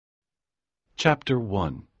Chapter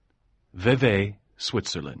 1. Vevey,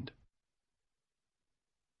 Switzerland.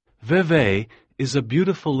 Vevey is a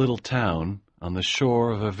beautiful little town on the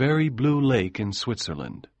shore of a very blue lake in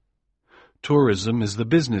Switzerland. Tourism is the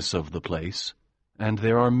business of the place, and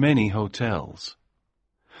there are many hotels.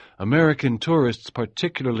 American tourists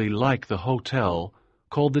particularly like the hotel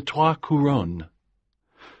called the Trois Couronnes.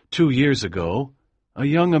 2 years ago, a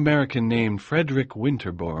young American named Frederick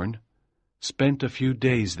Winterbourne spent a few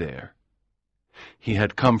days there. He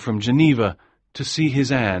had come from Geneva to see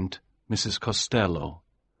his aunt, Mrs. Costello,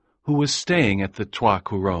 who was staying at the Trois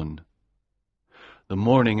Couronnes. The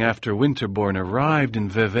morning after Winterbourne arrived in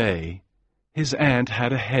Vevey, his aunt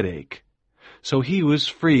had a headache, so he was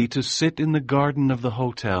free to sit in the garden of the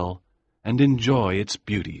hotel and enjoy its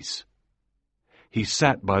beauties. He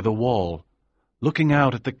sat by the wall, looking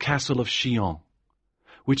out at the castle of Chillon,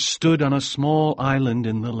 which stood on a small island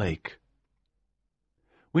in the lake.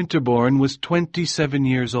 Winterbourne was 27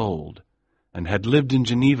 years old and had lived in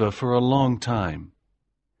Geneva for a long time.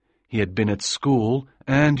 He had been at school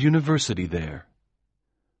and university there.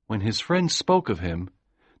 When his friends spoke of him,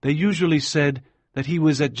 they usually said that he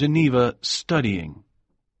was at Geneva studying.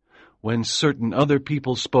 When certain other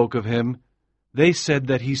people spoke of him, they said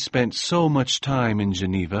that he spent so much time in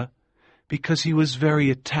Geneva because he was very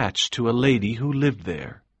attached to a lady who lived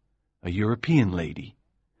there, a European lady,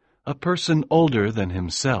 a person older than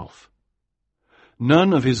himself.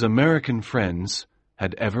 None of his American friends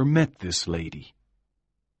had ever met this lady.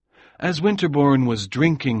 As Winterbourne was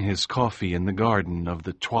drinking his coffee in the garden of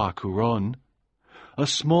the Trois Couronnes, a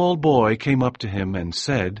small boy came up to him and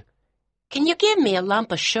said, "Can you give me a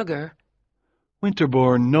lump of sugar?"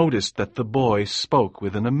 Winterbourne noticed that the boy spoke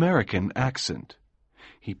with an American accent.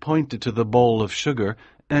 He pointed to the bowl of sugar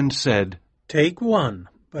and said, "Take one,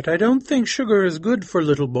 but I don't think sugar is good for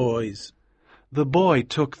little boys." The boy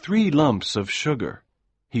took 3 lumps of sugar.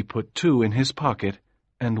 He put 2 in his pocket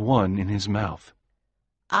and 1 in his mouth.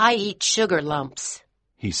 "I eat sugar lumps,"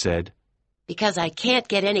 he said, "because I can't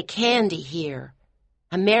get any candy here.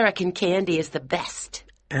 American candy is the best."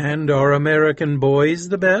 "And are American boys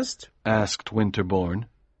the best?" asked Winterbourne.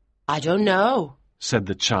 "I don't know," said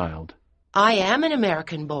the child. "I am an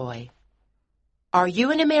American boy." "Are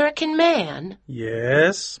you an American man?"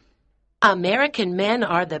 "Yes." "American men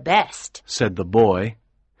are the best," said the boy.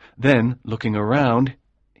 Then, looking around,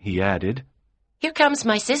 he added, "Here comes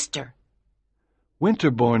my sister."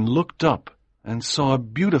 Winterbourne looked up and saw a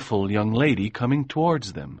beautiful young lady coming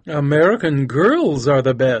towards them. "American girls are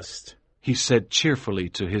the best," he said cheerfully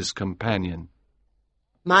to his companion.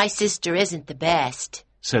 "My sister isn't the best,"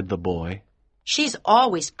 said the boy. "She's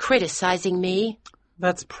always criticizing me."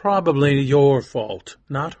 "That's probably your fault,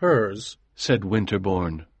 not hers," said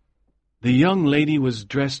Winterbourne. The young lady was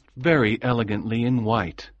dressed very elegantly in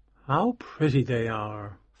white. "How pretty they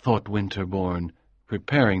are," thought Winterbourne,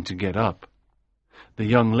 preparing to get up. The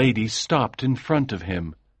young lady stopped in front of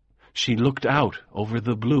him. She looked out over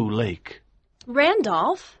the blue lake.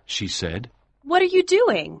 "Randolph," she said. "what are you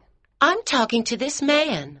doing?" "I'm talking to this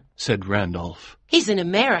man," said Randolph. "He's an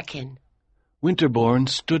American." Winterbourne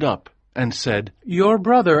stood up and said, "Your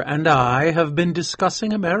brother and I have been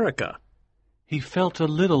discussing America." He felt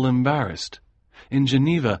a little embarrassed. In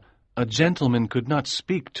Geneva, a gentleman could not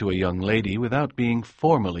speak to a young lady without being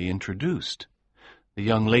formally introduced. The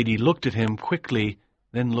young lady looked at him quickly,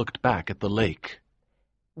 then looked back at the lake.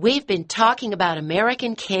 "We've been talking about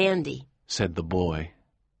American candy," said the boy.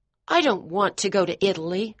 "I don't want to go to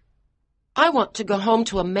Italy. I want to go home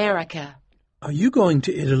to America." "Are you going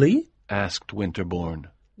to Italy?" asked Winterbourne.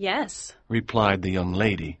 "Yes." replied the young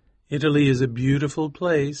lady. "Italy is a beautiful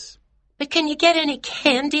place." "But can you get any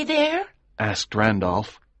candy there?" asked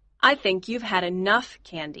Randolph. "I think you've had enough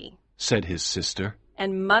candy." said his sister.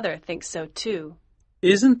 "And Mother thinks so too."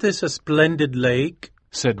 "Isn't this a splendid lake?"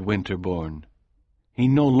 said Winterbourne. He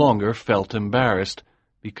no longer felt embarrassed,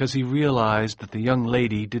 because he realized that the young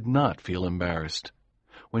lady did not feel embarrassed.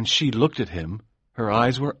 When she looked at him, her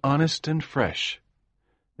eyes were honest and fresh.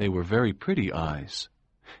 They were very pretty eyes.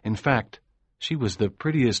 In fact, she was the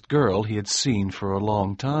prettiest girl he had seen for a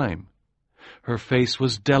long time. Her face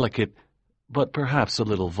was delicate, but perhaps a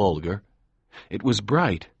little vulgar. It was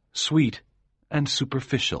bright, sweet, and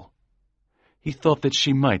superficial. He thought that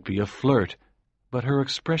she might be a flirt, but her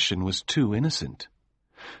expression was too innocent.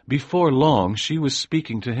 Before long, she was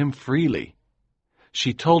speaking to him freely.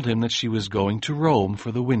 She told him that she was going to Rome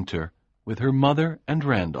for the winter with her mother and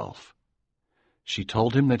Randolph. She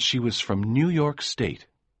told him that she was from New York State.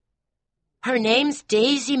 "Her name's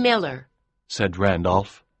Daisy Miller," said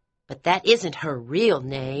Randolph. "but that isn't her real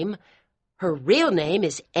name. Her real name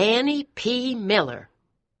is Annie P. Miller."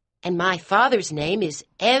 And my father's name is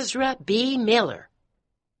Ezra B. Miller.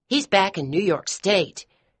 He's back in New York State.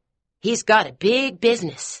 He's got a big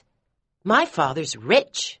business. My father's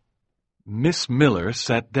rich. Miss Miller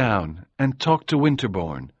sat down and talked to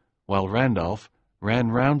Winterbourne, while Randolph ran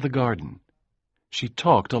round the garden. She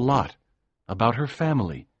talked a lot about her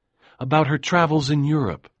family, about her travels in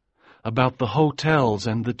Europe, about the hotels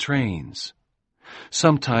and the trains.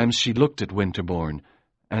 Sometimes she looked at Winterbourne,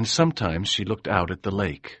 and sometimes she looked out at the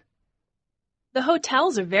lake. The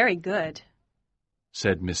hotels are very good.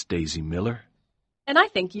 Said Miss Daisy Miller. And I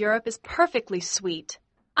think Europe is perfectly sweet.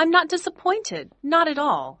 I'm not disappointed, not at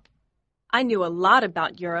all. I knew a lot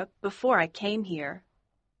about Europe before I came here.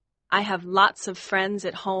 I have lots of friends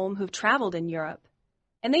at home who've traveled in Europe,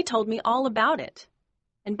 and they told me all about it.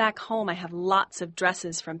 And back home I have lots of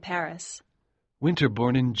dresses from Paris.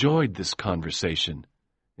 Winterbourne enjoyed this conversation.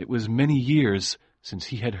 It was many years since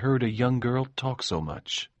he had heard a young girl talk so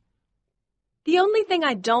much. The only thing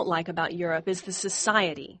I don't like about Europe is the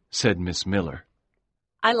society, said Miss Miller.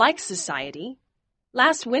 I like society.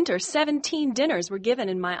 Last winter, 17 dinners were given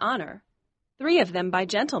in my honor, 3 of them by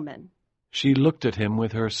gentlemen. She looked at him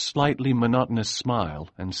with her slightly monotonous smile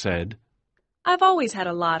and said, I've always had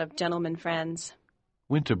a lot of gentlemen friends.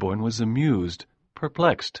 Winterbourne was amused,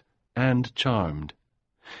 perplexed, and charmed.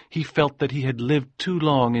 He felt that he had lived too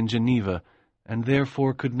long in Geneva and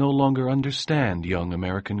therefore could no longer understand young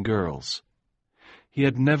American girls. He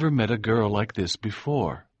had never met a girl like this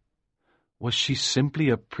before. Was she simply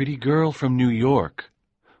a pretty girl from New York?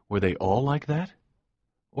 Were they all like that?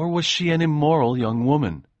 Or was she an immoral young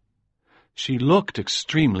woman? She looked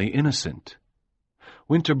extremely innocent.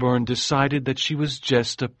 Winterbourne decided that she was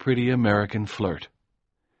just a pretty American flirt.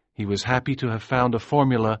 He was happy to have found a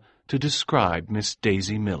formula to describe Miss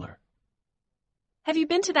Daisy Miller. Have you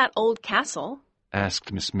been to that old castle?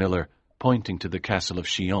 Asked Miss Miller, pointing to the castle of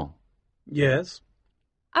Chillon. Yes.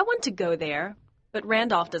 I want to go there, but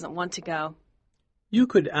Randolph doesn't want to go. You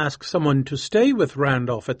could ask someone to stay with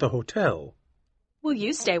Randolph at the hotel. Will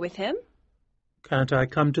you stay with him? Can't I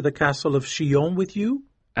come to the castle of Chillon with you?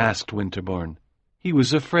 Asked Winterbourne. He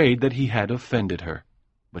was afraid that he had offended her,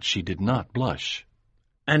 but she did not blush.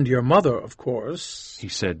 And your mother, of course, he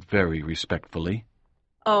said very respectfully.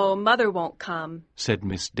 Oh, Mother won't come, said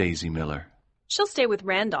Miss Daisy Miller. She'll stay with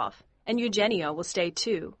Randolph, and Eugenio will stay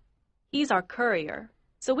too. He's our courier,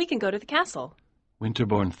 so we can go to the castle.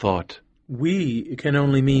 Winterbourne thought, we can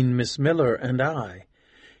only mean Miss Miller and I.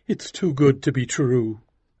 It's too good to be true.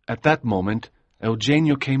 At that moment,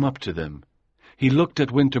 Eugenio came up to them. He looked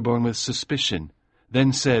at Winterbourne with suspicion,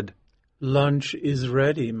 then said, Lunch is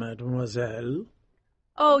ready, mademoiselle.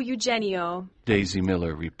 Oh, Eugenio, Daisy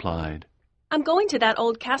Miller replied. I'm going to that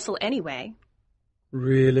old castle anyway.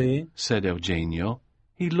 Really? Said Eugenio.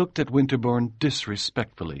 He looked at Winterbourne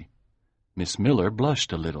disrespectfully. Miss Miller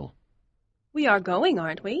blushed a little. We are going,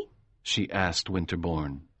 aren't we? She asked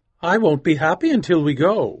Winterbourne. I won't be happy until we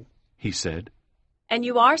go, he said. And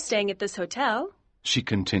you are staying at this hotel? She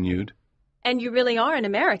continued. And you really are an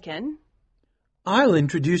American? I'll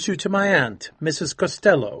introduce you to my aunt, Mrs.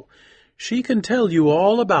 Costello. She can tell you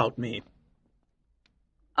all about me.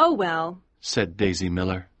 Oh, well, said Daisy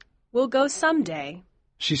Miller. We'll go someday.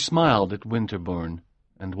 She smiled at Winterbourne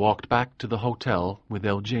and walked back to the hotel with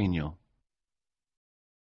Eugenio.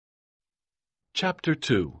 Chapter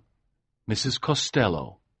 2. Mrs.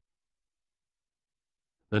 Costello.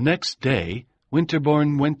 The next day,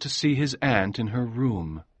 Winterbourne went to see his aunt in her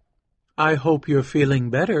room. I hope you're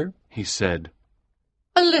feeling better, he said.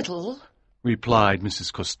 A little, replied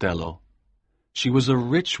Mrs. Costello. She was a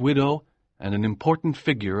rich widow and an important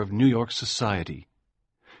figure of New York society.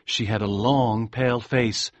 She had a long, pale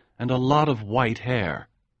face and a lot of white hair.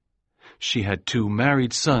 She had 2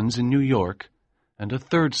 married sons in New York and a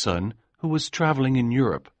 3rd son who was traveling in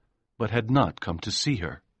Europe but had not come to see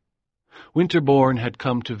her. Winterbourne had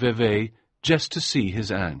come to Vevey just to see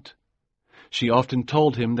his aunt. She often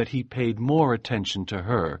told him that he paid more attention to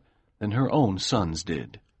her than her own sons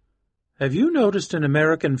did. Have you noticed an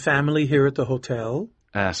American family here at the hotel?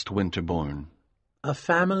 Asked Winterbourne. A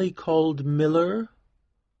family called Miller?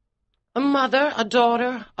 a mother, a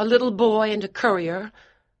daughter, a little boy, and a courier.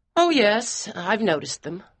 Oh, yes, I've noticed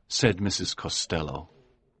them, said Mrs. Costello.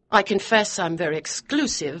 I confess I'm very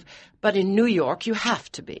exclusive, but in New York you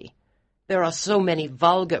have to be. There are so many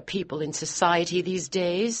vulgar people in society these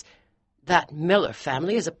days. That Miller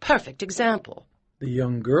family is a perfect example. The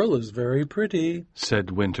young girl is very pretty,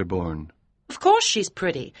 said Winterbourne. Of course she's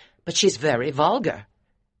pretty, but she's very vulgar.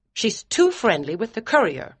 She's too friendly with the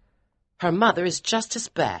courier. Her mother is just as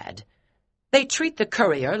bad. They treat the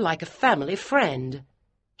courier like a family friend.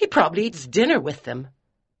 He probably eats dinner with them.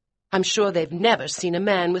 I'm sure they've never seen a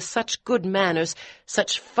man with such good manners,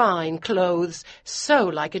 such fine clothes, so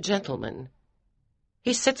like a gentleman.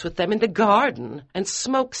 He sits with them in the garden and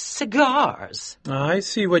smokes cigars. I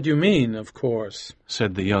see what you mean, of course,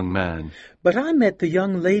 said the young man. But I met the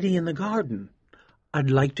young lady in the garden. I'd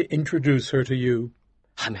like to introduce her to you.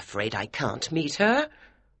 I'm afraid I can't meet her.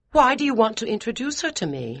 Why do you want to introduce her to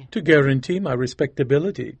me? To guarantee my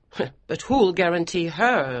respectability. But who'll guarantee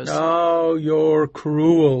hers? Oh, you're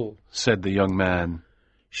cruel, said the young man.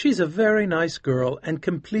 She's a very nice girl and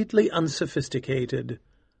completely unsophisticated.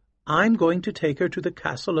 I'm going to take her to the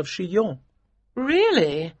castle of Chillon.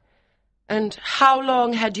 Really? And how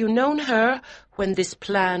long had you known her when this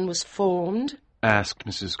plan was formed? Asked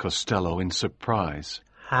Mrs. Costello in surprise.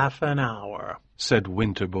 Half an hour, said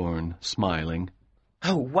Winterbourne, smiling.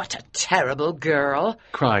 Oh, what a terrible girl,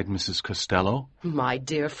 cried Mrs. Costello. My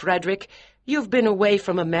dear Frederick, you've been away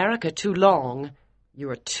from America too long.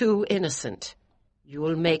 You're too innocent.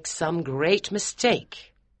 You'll make some great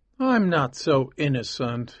mistake. I'm not so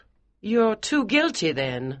innocent. You're too guilty,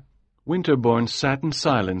 then. Winterbourne sat in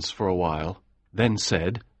silence for a while, then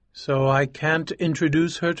said, So I can't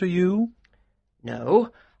introduce her to you? No,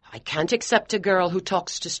 I can't accept a girl who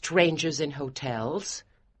talks to strangers in hotels.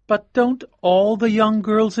 But don't all the young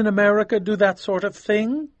girls in America do that sort of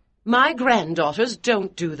thing? My granddaughters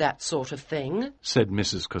don't do that sort of thing, said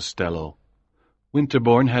Mrs. Costello.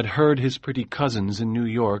 Winterbourne had heard his pretty cousins in New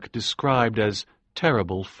York described as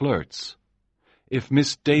terrible flirts. If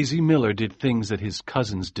Miss Daisy Miller did things that his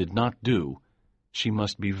cousins did not do, she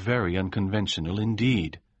must be very unconventional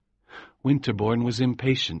indeed. Winterbourne was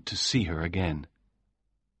impatient to see her again.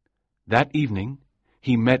 That evening,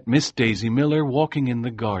 he met Miss Daisy Miller walking in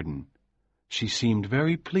the garden. She seemed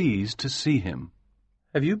very pleased to see him.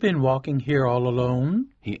 Have you been walking here all alone?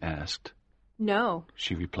 He asked. No,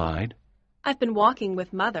 she replied. I've been walking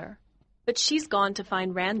with Mother, but she's gone to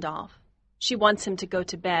find Randolph. She wants him to go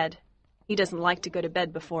to bed. He doesn't like to go to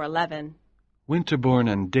bed before 11. Winterbourne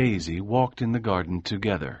and Daisy walked in the garden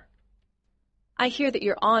together. I hear that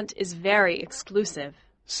your aunt is very exclusive,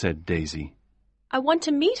 said Daisy. I want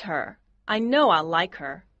to meet her. I know I'll like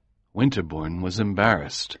her. Winterbourne was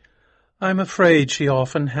embarrassed. I'm afraid she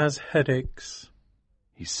often has headaches,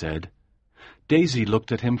 he said. Daisy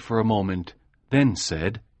looked at him for a moment, then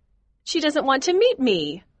said, She doesn't want to meet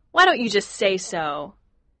me. Why don't you just say so?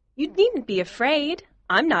 You needn't be afraid.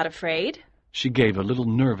 I'm not afraid. She gave a little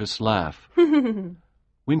nervous laugh.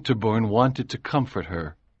 Winterbourne wanted to comfort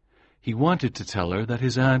her. He wanted to tell her that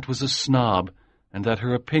his aunt was a snob and that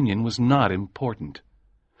her opinion was not important.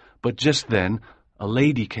 But just then a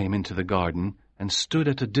lady came into the garden and stood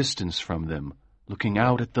at a distance from them, looking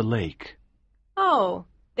out at the lake. Oh,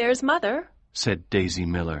 there's Mother, said Daisy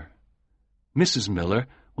Miller. Mrs. Miller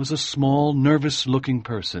was a small, nervous-looking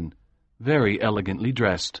person, very elegantly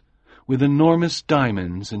dressed, with enormous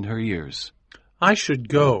diamonds in her ears. I should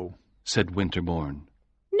go, said Winterbourne.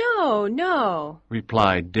 No,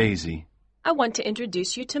 replied Daisy. I want to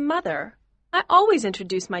introduce you to Mother. I always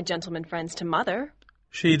introduce my gentleman friends to Mother.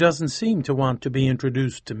 She doesn't seem to want to be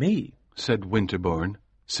introduced to me, said Winterbourne,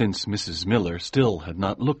 since Mrs. Miller still had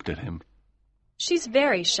not looked at him. She's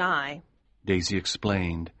very shy, Daisy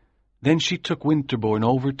explained. Then she took Winterbourne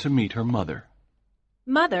over to meet her mother.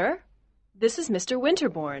 Mother, this is Mr.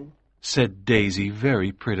 Winterbourne, said Daisy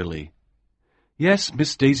very prettily. Yes,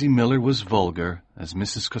 Miss Daisy Miller was vulgar, as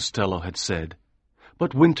Mrs. Costello had said,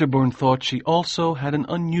 but Winterbourne thought she also had an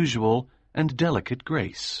unusual and delicate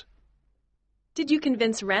grace. Did you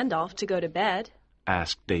convince Randolph to go to bed?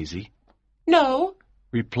 Asked Daisy. No,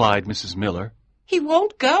 replied Mrs. Miller. He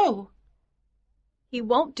won't go. He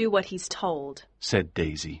won't do what he's told, said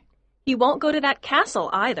Daisy. He won't go to that castle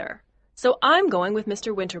either, so I'm going with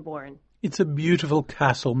Mr. Winterbourne. It's a beautiful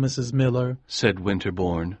castle, Mrs. Miller, said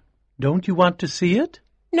Winterbourne. Don't you want to see it?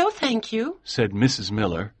 No, thank you, said Mrs.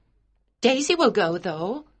 Miller. Daisy will go,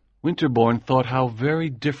 though. Winterbourne thought how very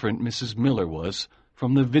different Mrs. Miller was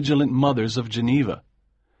from the vigilant mothers of Geneva.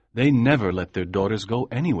 They never let their daughters go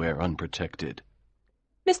anywhere unprotected.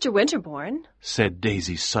 Mr. Winterbourne, said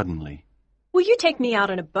Daisy suddenly. Will you take me out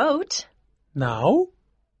on a boat? Now?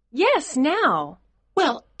 Yes, now.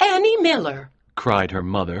 Well, Annie Miller, cried her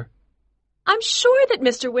mother. I'm sure that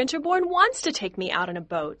Mr. Winterbourne wants to take me out on a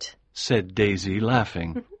boat, said Daisy,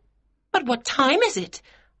 laughing. But what time is it?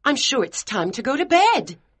 I'm sure it's time to go to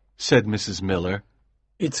bed, said Mrs. Miller.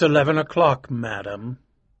 It's 11 o'clock, madam,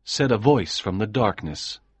 said a voice from the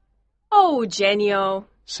darkness. Oh, Genio,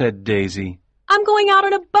 said Daisy. I'm going out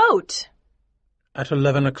on a boat. At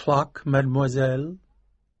 11 o'clock, mademoiselle?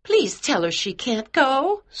 Please tell her she can't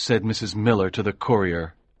go, said Mrs. Miller to the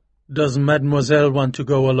courier. Does Mademoiselle want to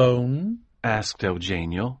go alone? asked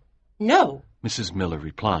Eugenio. No, Mrs. Miller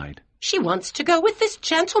replied. she wants to go with this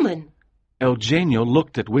gentleman. Eugenio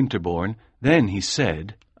looked at Winterbourne, then he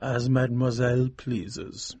said, As Mademoiselle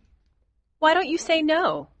pleases. Why don't you say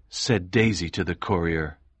no? said Daisy to the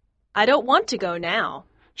courier. I don't want to go now.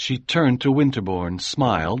 She turned to Winterbourne,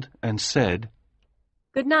 smiled, and said,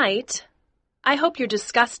 Good night. I hope you're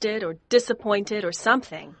disgusted or disappointed or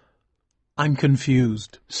something. I'm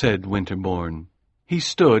confused, said Winterbourne. He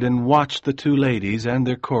stood and watched the two ladies and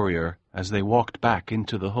their courier as they walked back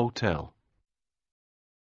into the hotel.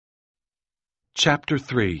 Chapter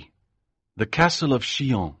 3. The Castle of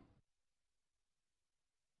Chillon.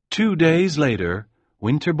 2 days later,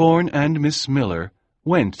 Winterbourne and Miss Miller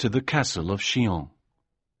went to the Castle of Chillon.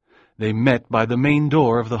 They met by the main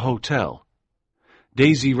door of the hotel.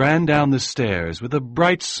 Daisy ran down the stairs with a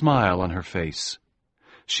bright smile on her face.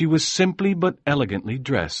 She was simply but elegantly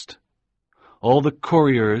dressed. All the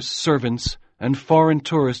couriers, servants, and foreign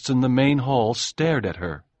tourists in the main hall stared at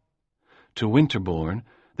her. To Winterbourne,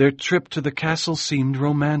 their trip to the castle seemed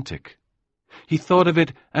romantic. He thought of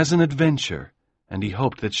it as an adventure, and he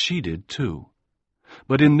hoped that she did too.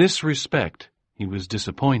 But in this respect, he was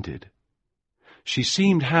disappointed. She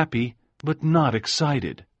seemed happy, but not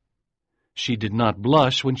excited. She did not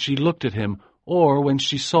blush when she looked at him or when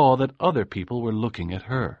she saw that other people were looking at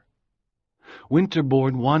her.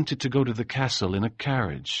 Winterbourne wanted to go to the castle in a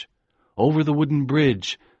carriage, over the wooden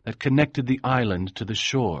bridge that connected the island to the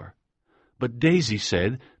shore, but Daisy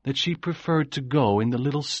said that she preferred to go in the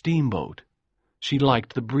little steamboat. She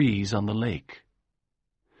liked the breeze on the lake.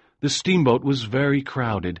 The steamboat was very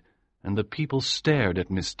crowded, and the people stared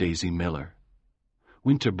at Miss Daisy Miller.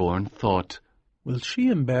 Winterbourne thought, Will she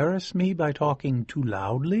embarrass me by talking too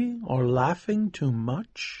loudly or laughing too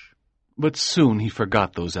much? But soon he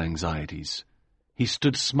forgot those anxieties. He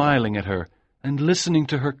stood smiling at her and listening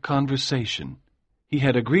to her conversation. He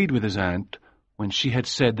had agreed with his aunt when she had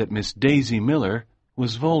said that Miss Daisy Miller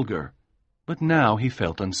was vulgar, but now he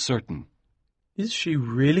felt uncertain. Is she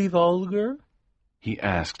really vulgar? He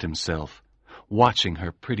asked himself, watching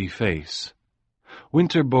her pretty face.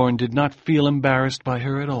 Winterbourne did not feel embarrassed by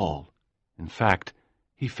her at all. In fact,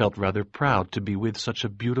 he felt rather proud to be with such a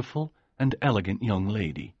beautiful and elegant young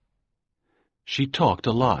lady. She talked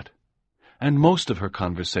a lot, and most of her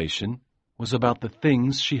conversation was about the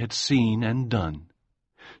things she had seen and done.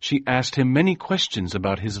 She asked him many questions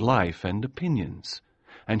about his life and opinions,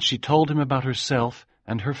 and she told him about herself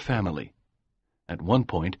and her family. At one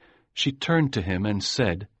point, she turned to him and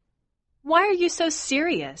said, Why are you so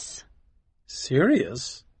serious?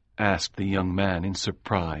 Serious? asked the young man in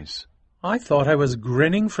surprise. I thought I was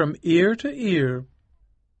grinning from ear to ear.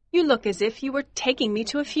 You look as if you were taking me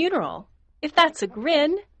to a funeral. If that's a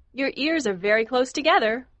grin, your ears are very close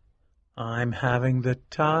together. I'm having the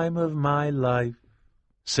time of my life,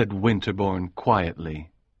 said Winterbourne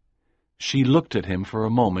quietly. She looked at him for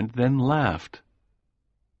a moment, then laughed.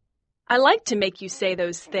 I like to make you say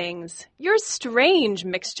those things. You're a strange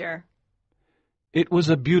mixture. It was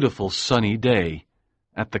a beautiful sunny day.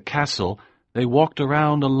 At the castle, they walked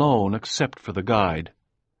around alone except for the guide.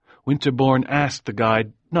 Winterbourne asked the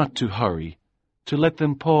guide not to hurry, to let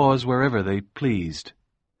them pause wherever they pleased.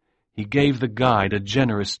 He gave the guide a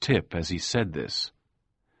generous tip as he said this.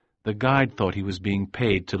 The guide thought he was being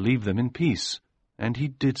paid to leave them in peace, and he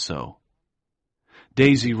did so.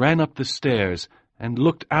 Daisy ran up the stairs and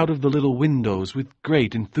looked out of the little windows with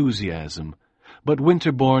great enthusiasm, but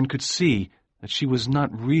Winterbourne could see that she was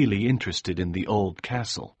not really interested in the old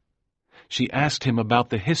castle. She asked him about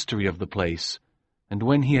the history of the place, and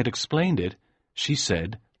when he had explained it, she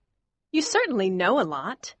said, You certainly know a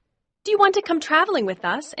lot. Do you want to come traveling with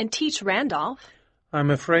us and teach Randolph? I'm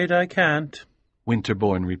afraid I can't,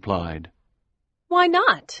 Winterbourne replied. Why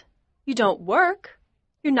not? You don't work.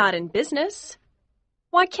 You're not in business.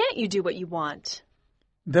 Why can't you do what you want?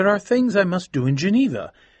 There are things I must do in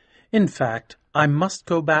Geneva. In fact, I must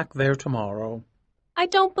go back there tomorrow. I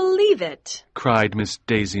don't believe it, cried Miss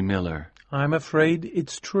Daisy Miller. I'm afraid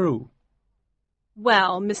it's true.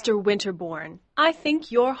 Well, Mr. Winterbourne, I think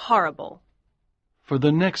you're horrible. For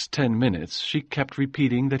the next 10 minutes she kept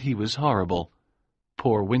repeating that he was horrible.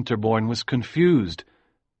 Poor Winterbourne was confused.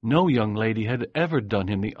 No young lady had ever done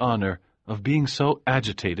him the honor of being so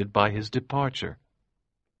agitated by his departure.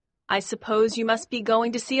 I suppose you must be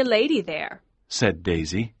going to see a lady there, said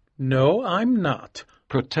Daisy. No, I'm not,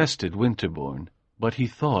 protested Winterbourne, but he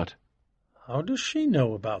thought, How does she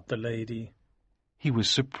know about the lady? He was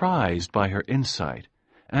surprised by her insight,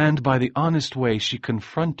 and by the honest way she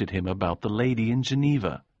confronted him about the lady in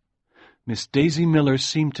Geneva. Miss Daisy Miller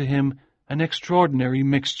seemed to him an extraordinary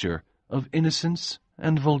mixture of innocence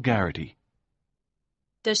and vulgarity.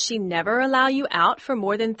 Does she never allow you out for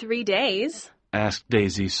more than 3 days? Asked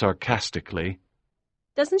Daisy sarcastically.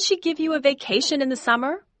 Doesn't she give you a vacation in the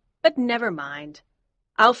summer? But never mind.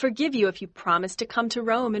 I'll forgive you if you promise to come to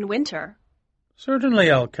Rome in winter.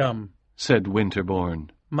 Certainly I'll come, said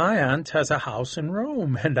Winterbourne. My aunt has a house in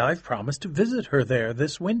Rome, and I've promised to visit her there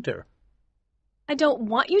this winter. I don't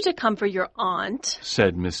want you to come for your aunt,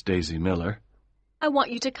 said Miss Daisy Miller. I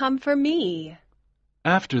want you to come for me.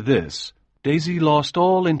 After this, Daisy lost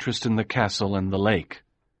all interest in the castle and the lake.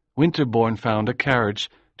 Winterbourne found a carriage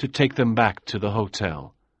to take them back to the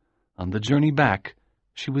hotel. On the journey back,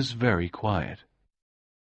 she was very quiet.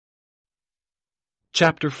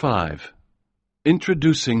 Chapter 5.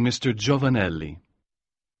 Introducing Mr. Giovanelli.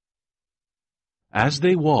 As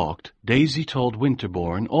they walked, Daisy told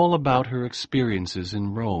Winterbourne all about her experiences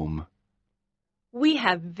in Rome. We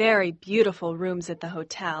have very beautiful rooms at the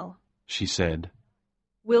hotel, she said.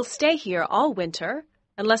 We'll stay here all winter,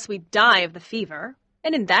 unless we die of the fever,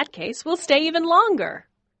 and in that case we'll stay even longer.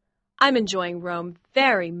 I'm enjoying Rome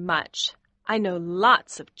very much. I know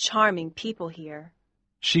lots of charming people here.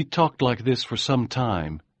 She talked like this for some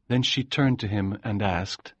time. Then she turned to him and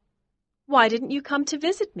asked, Why didn't you come to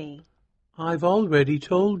visit me? I've already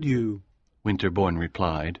told you, Winterbourne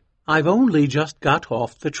replied. I've only just got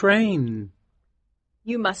off the train.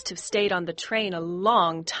 You must have stayed on the train a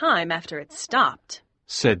long time after it stopped,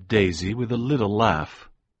 said Daisy with a little laugh.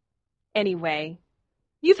 Anyway,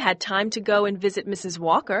 you've had time to go and visit Mrs.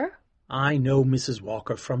 Walker. I know Mrs.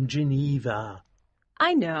 Walker from Geneva.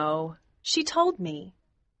 I know. She told me.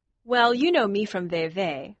 Well, you know me from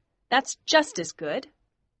Vevey. That's just as good.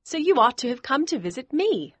 So you ought to have come to visit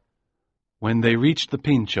me. When they reached the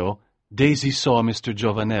Pincio, Daisy saw Mr.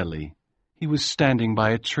 Giovanelli. He was standing by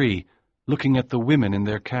a tree, looking at the women in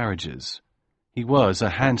their carriages. He was a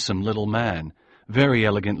handsome little man, very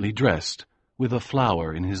elegantly dressed, with a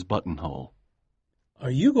flower in his buttonhole. Are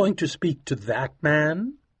you going to speak to that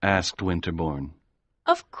man? Asked Winterbourne.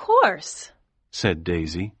 Of course, said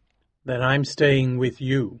Daisy. Then I'm staying with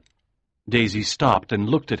you. Daisy stopped and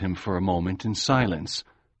looked at him for a moment in silence,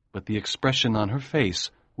 but the expression on her face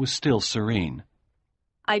was still serene.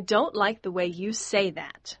 I don't like the way you say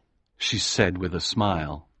that, she said with a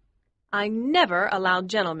smile. I never allow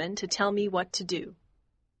gentlemen to tell me what to do.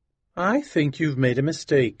 I think you've made a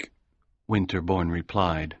mistake, Winterbourne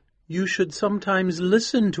replied. You should sometimes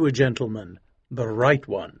listen to a gentleman, the right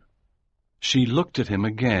one. She looked at him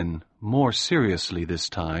again, more seriously this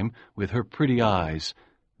time, with her pretty eyes.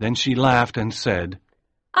 Then she laughed and said,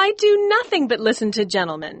 I do nothing but listen to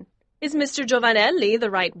gentlemen. Is Mr. Giovanelli the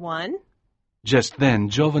right one? Just then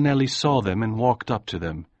Giovanelli saw them and walked up to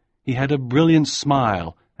them. He had a brilliant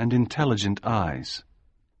smile and intelligent eyes.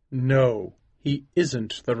 No, he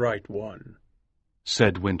isn't the right one,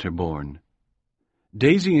 said Winterbourne.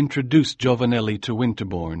 Daisy introduced Giovanelli to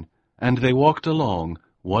Winterbourne, and they walked along,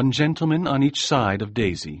 one gentleman on each side of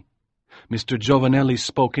Daisy. Mr. Giovanelli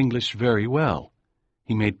spoke English very well.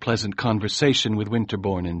 He made pleasant conversation with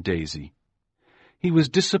Winterbourne and Daisy. He was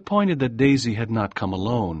disappointed that Daisy had not come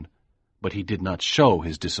alone, but he did not show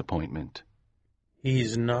his disappointment.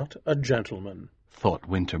 He's not a gentleman, thought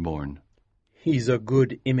Winterbourne. He's a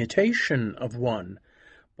good imitation of one,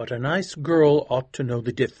 but a nice girl ought to know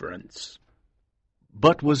the difference.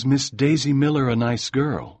 But was Miss Daisy Miller a nice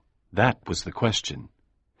girl? That was the question.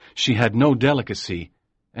 She had no delicacy,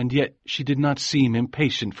 and yet she did not seem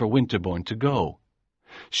impatient for Winterbourne to go.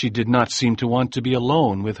 She did not seem to want to be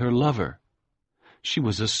alone with her lover. She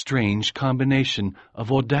was a strange combination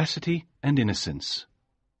of audacity and innocence.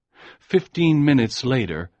 15 minutes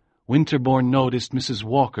later, Winterbourne noticed Mrs.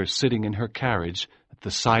 Walker sitting in her carriage at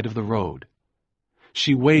the side of the road.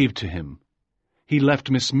 She waved to him. He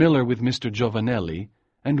left Miss Miller with Mr. Giovanelli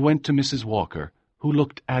and went to Mrs. Walker, who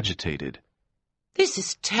looked agitated. This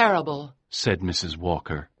is terrible, said Mrs.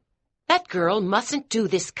 Walker. That girl mustn't do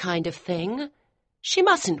this kind of thing. She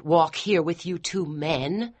mustn't walk here with you two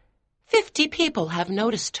men. 50 people have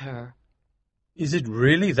noticed her. Is it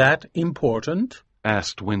really that important?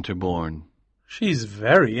 Asked Winterbourne. She's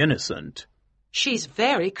very innocent. She's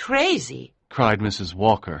very crazy, cried Mrs.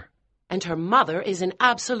 Walker. And her mother is an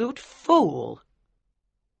absolute fool.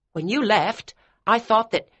 When you left, I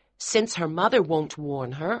thought that since her mother won't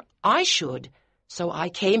warn her, I should, so I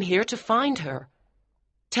came here to find her.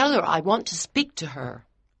 Tell her I want to speak to her.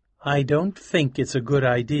 I don't think it's a good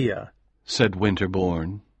idea, said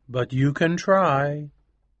Winterbourne. But you can try.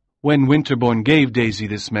 When Winterbourne gave Daisy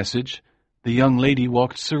this message, the young lady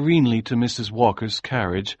walked serenely to Mrs. Walker's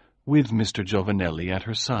carriage with Mr. Giovanelli at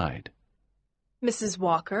her side. Mrs.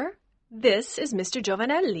 Walker, This is Mr.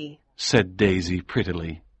 Giovanelli, said Daisy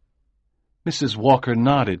prettily. Mrs. Walker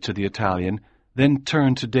nodded to the Italian, then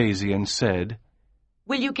turned to Daisy and said,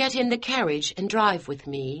 Will you get in the carriage and drive with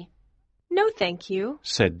me? No, thank you.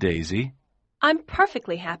 said Daisy, I'm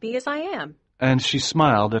perfectly happy as I am. and she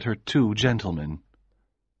smiled at her two gentlemen.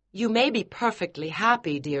 You may be perfectly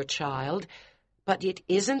happy, dear child, but it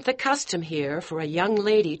isn't the custom here for a young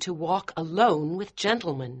lady to walk alone with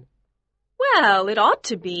gentlemen. Well, it ought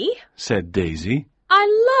to be, said Daisy,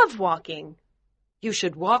 I love walking. You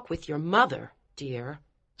should walk with your mother, dear,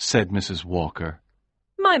 said Mrs. Walker.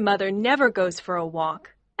 My mother never goes for a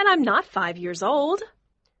walk, and I'm not 5 years old.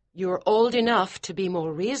 You're old enough to be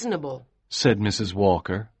more reasonable. Said Mrs.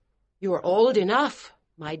 Walker. You're old enough,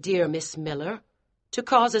 my dear Miss Miller, to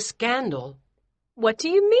cause a scandal. What do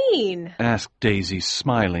you mean? Asked Daisy,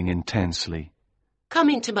 smiling intensely. Come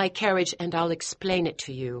into my carriage and I'll explain it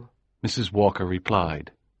to you. Mrs. Walker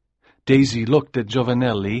replied. Daisy looked at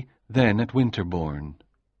Giovanelli, then at Winterbourne.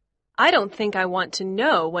 I don't think I want to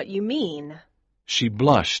know what you mean. She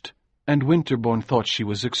blushed, and Winterbourne thought she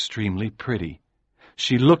was extremely pretty.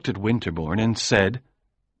 She looked at Winterbourne and said,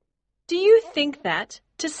 Do you think that,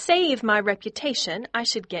 to save my reputation, I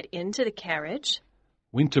should get into the carriage?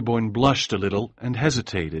 Winterbourne blushed a little and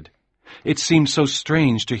hesitated. It seemed so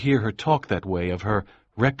strange to hear her talk that way of her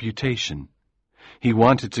reputation. He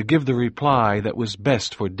wanted to give the reply that was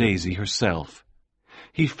best for Daisy herself.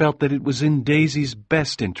 He felt that it was in Daisy's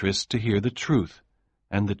best interest to hear the truth,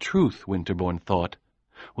 and the truth, Winterbourne thought,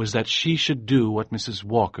 was that she should do what Mrs.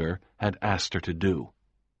 Walker had asked her to do.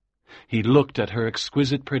 He looked at her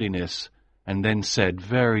exquisite prettiness, and then said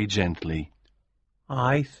very gently,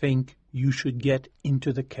 I think you should get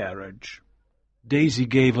into the carriage. Daisy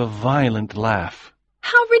gave a violent laugh.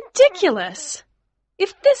 How ridiculous!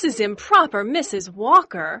 If this is improper, Mrs.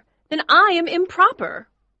 Walker, then I am improper.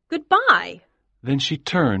 Goodbye. Then she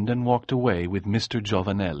turned and walked away with Mr.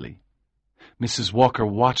 Giovanelli. Mrs. Walker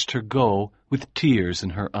watched her go with tears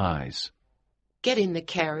in her eyes. Get in the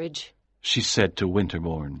carriage. She said to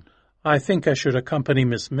Winterbourne. I think I should accompany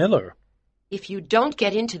Miss Miller. If you don't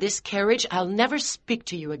get into this carriage, I'll never speak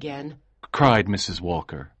to you again, cried Mrs.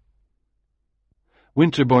 Walker.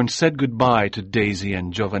 Winterbourne said goodbye to Daisy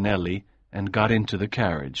and Giovanelli and got into the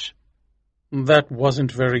carriage. That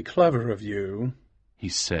wasn't very clever of you, he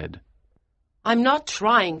said. I'm not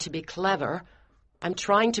trying to be clever. I'm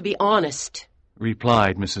trying to be honest,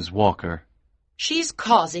 replied Mrs. Walker. She's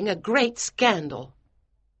causing a great scandal.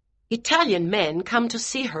 Italian men come to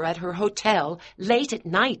see her at her hotel late at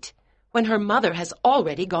night, when her mother has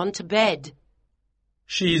already gone to bed.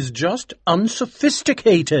 She's just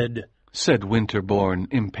unsophisticated, said Winterbourne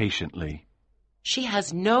impatiently. She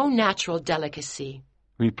has no natural delicacy,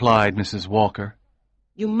 replied Mrs. Walker.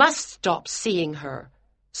 You must stop seeing her.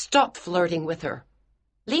 Stop flirting with her.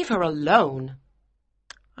 Leave her alone.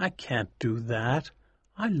 I can't do that.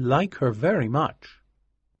 I like her very much.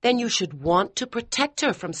 Then you should want to protect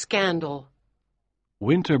her from scandal.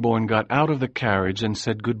 Winterbourne got out of the carriage and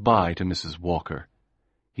said goodbye to Mrs. Walker.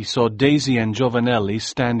 He saw Daisy and Giovanelli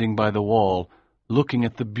standing by the wall, looking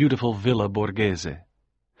at the beautiful Villa Borghese.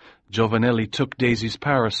 Giovanelli took Daisy's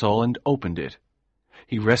parasol and opened it.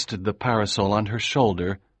 He rested the parasol on her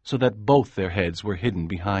shoulder so that both their heads were hidden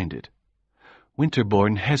behind it.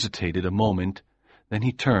 Winterbourne hesitated a moment, then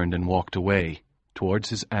he turned and walked away, towards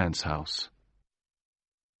his aunt's house.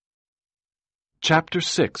 Chapter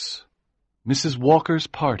 6. Mrs. Walker's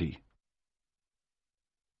Party.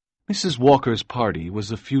 Mrs. Walker's party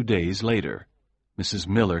was a few days later. Mrs.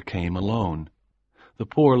 Miller came alone. The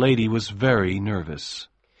poor lady was very nervous.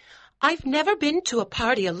 I've never been to a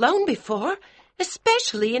party alone before,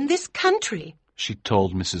 especially in this country, she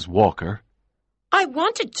told Mrs. Walker. I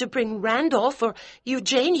wanted to bring Randolph or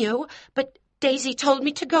Eugenio, but Daisy told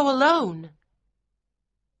me to go alone.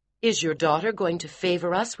 Is your daughter going to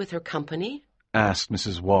favor us with her company? Asked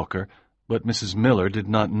Mrs. Walker, but Mrs. Miller did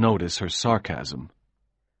not notice her sarcasm.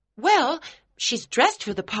 Well, she's dressed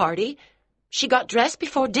for the party. She got dressed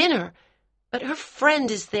before dinner, but her friend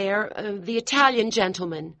is there, the Italian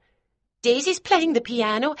gentleman. Daisy's playing the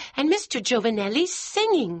piano and Mr. Giovanelli's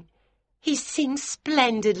singing. He sings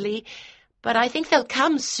splendidly, but I think they'll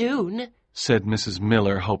come soon, said Mrs.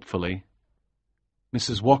 Miller hopefully.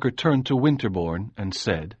 Mrs. Walker turned to Winterbourne and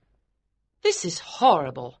said, This is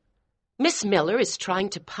horrible. Miss Miller is trying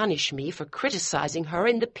to punish me for criticizing her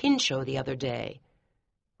in the Pincio the other day.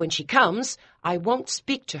 When she comes, I won't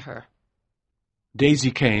speak to her.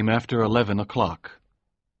 Daisy came after 11 o'clock.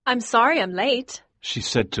 I'm sorry I'm late, she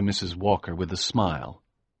said to Mrs. Walker with a smile.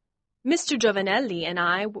 Mr. Giovanelli and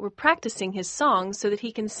I were practicing his songs so that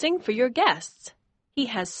he can sing for your guests. He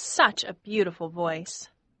has such a beautiful voice.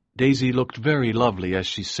 Daisy looked very lovely as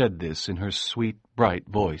she said this in her sweet, bright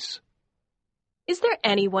voice. Is there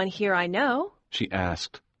anyone here I know? She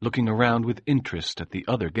asked, looking around with interest at the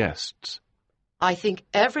other guests. I think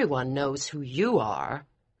everyone knows who you are,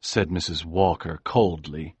 said Mrs. Walker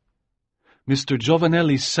coldly. Mr.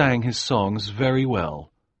 Giovanelli sang his songs very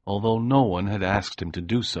well, although no one had asked him to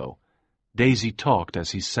do so. Daisy talked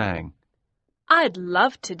as he sang. I'd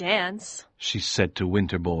love to dance, she said to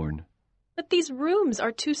Winterbourne. but these rooms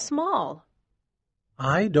are too small.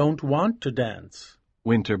 I don't want to dance,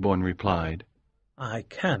 Winterbourne replied. I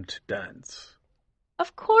can't dance.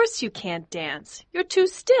 Of course you can't dance. You're too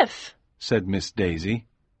stiff, said Miss Daisy.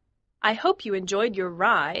 I hope you enjoyed your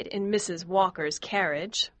ride in Mrs. Walker's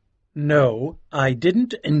carriage. No, I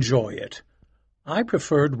didn't enjoy it. I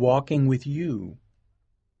preferred walking with you.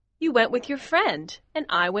 You went with your friend, and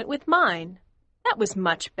I went with mine. That was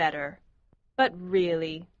much better. But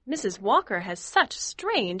really, Mrs. Walker has such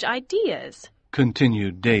strange ideas,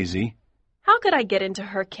 continued Daisy. How could I get into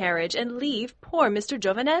her carriage and leave poor Mr.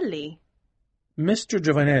 Giovanelli? Mr.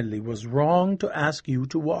 Giovanelli was wrong to ask you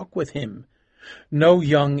to walk with him. No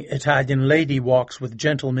young Italian lady walks with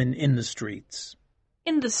gentlemen in the streets.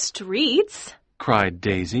 In the streets? Cried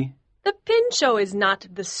Daisy. The Pincio is not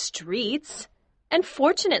the streets. And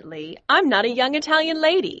fortunately, I'm not a young Italian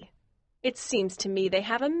lady. It seems to me they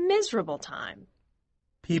have a miserable time.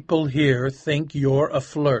 People here think you're a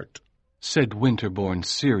flirt, said Winterbourne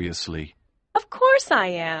seriously. Of course I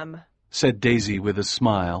am, said Daisy with a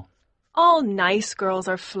smile. All nice girls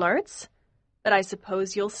are flirts, but I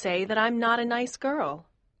suppose you'll say that I'm not a nice girl.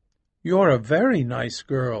 You're a very nice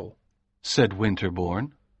girl, said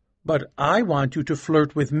Winterbourne. But I want you to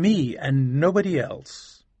flirt with me and nobody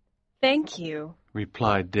else. Thank you,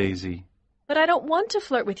 replied Daisy. But I don't want to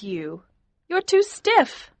flirt with you. You're too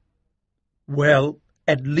stiff. Well,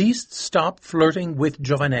 at least stop flirting with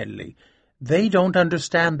Giovanelli. They don't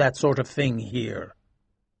understand that sort of thing here.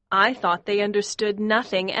 I thought they understood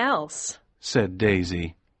nothing else, said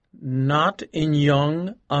Daisy. Not in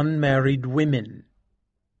young, unmarried women.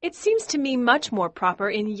 It seems to me much more proper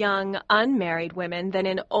in young, unmarried women than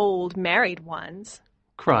in old, married ones,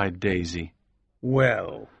 cried Daisy.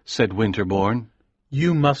 Well, said Winterbourne,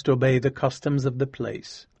 you must obey the customs of the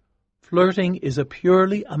place. Flirting is a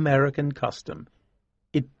purely American custom.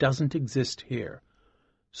 It doesn't exist here.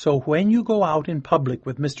 So when you go out in public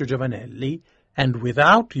with Mr. Giovanelli, and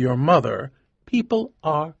without your mother, people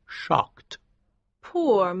are shocked.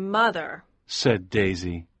 Poor mother, said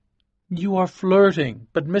Daisy. You are flirting,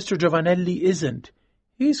 but Mr. Giovanelli isn't.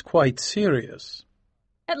 He's quite serious.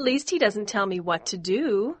 At least he doesn't tell me what to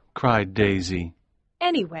do, cried Daisy.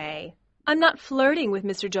 Anyway, I'm not flirting with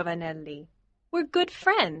Mr. Giovanelli. We're good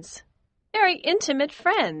friends, very intimate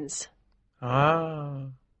friends. Ah,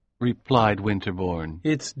 replied Winterbourne.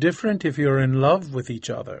 It's different if you're in love with each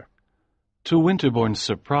other. To Winterbourne's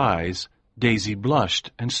surprise, Daisy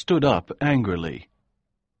blushed and stood up angrily.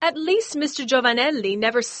 At least Mr. Giovanelli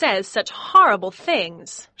never says such horrible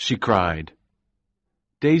things, she cried.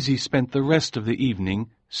 Daisy spent the rest of the evening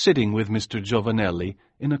sitting with Mr. Giovanelli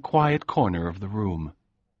in a quiet corner of the room.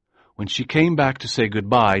 When she came back to say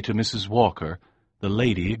goodbye to Mrs. Walker, the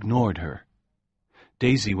lady ignored her.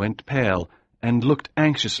 Daisy went pale and looked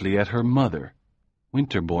anxiously at her mother.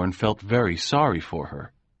 Winterbourne felt very sorry for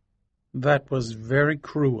her. That was very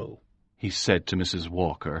cruel, he said to Mrs.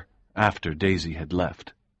 Walker after Daisy had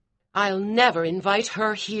left. I'll never invite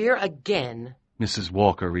her here again, Mrs.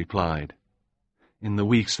 Walker replied. In the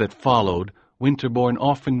weeks that followed, Winterbourne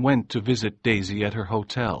often went to visit Daisy at her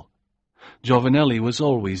hotel. Giovanelli was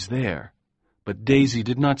always there, but Daisy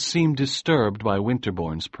did not seem disturbed by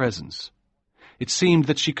Winterbourne's presence. It seemed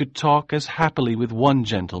that she could talk as happily with one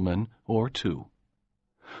gentleman or two.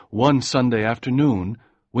 One Sunday afternoon,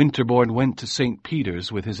 Winterbourne went to St.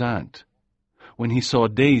 Peter's with his aunt. When he saw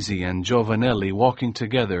Daisy and Giovanelli walking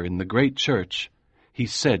together in the great church, he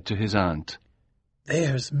said to his aunt,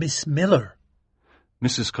 There's Miss Miller.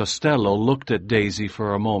 Mrs. Costello looked at Daisy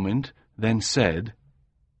for a moment, then said,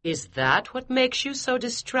 Is that what makes you so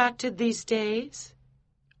distracted these days?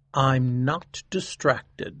 I'm not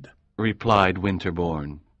distracted, replied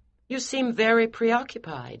Winterbourne. You seem very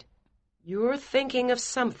preoccupied. You're thinking of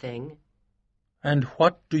something. And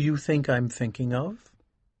what do you think I'm thinking of?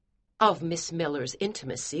 Of Miss Miller's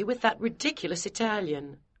intimacy with that ridiculous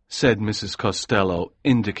Italian, said Mrs. Costello,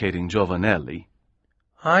 indicating Giovanelli.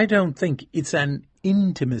 I don't think it's an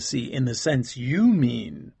intimacy in the sense you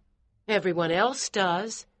mean. Everyone else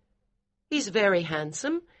does. He's very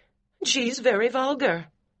handsome, and she's very vulgar.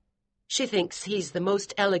 She thinks he's the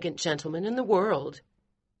most elegant gentleman in the world.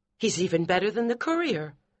 He's even better than the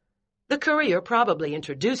courier. The courier probably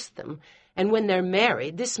introduced them, and when they're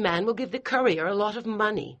married, this man will give the courier a lot of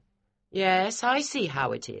money. Yes, I see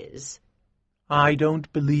how it is. I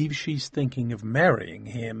don't believe she's thinking of marrying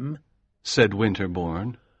him, said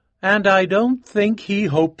Winterbourne. And I don't think he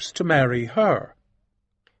hopes to marry her.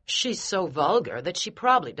 She's so vulgar that she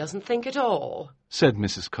probably doesn't think at all, said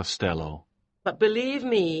Mrs. Costello. But believe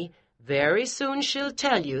me, very soon she'll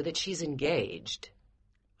tell you that she's engaged.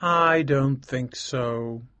 I don't think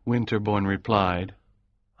so, Winterbourne replied.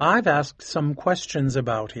 I've asked some questions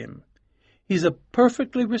about him. He's a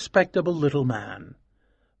perfectly respectable little man,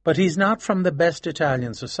 but he's not from the best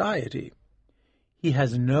Italian society. He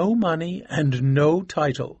has no money and no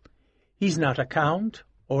title. He's not a count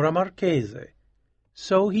or a marchese,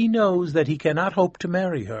 so he knows that he cannot hope to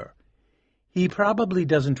marry her. He probably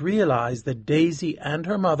doesn't realize that Daisy and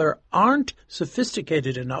her mother aren't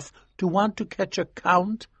sophisticated enough to want to catch a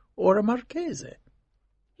count or a marchese.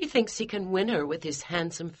 He thinks he can win her with his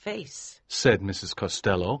handsome face, said Mrs.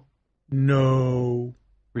 Costello. No,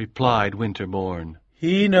 replied Winterbourne.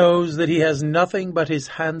 He knows that he has nothing but his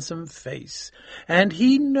handsome face, and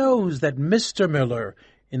he knows that Mr. Miller,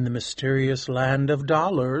 in the mysterious land of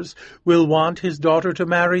dollars, will want his daughter to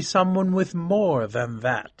marry someone with more than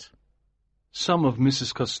that. Some of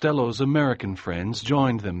Mrs. Costello's American friends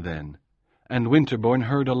joined them then, and Winterbourne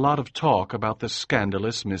heard a lot of talk about the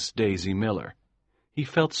scandalous Miss Daisy Miller. He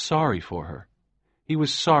felt sorry for her. He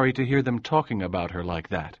was sorry to hear them talking about her like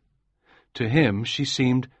that. To him she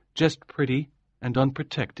seemed just pretty and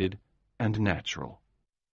unprotected and natural.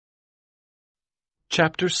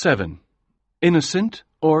 Chapter 7. Innocent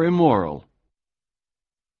or Immoral?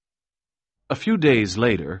 A few days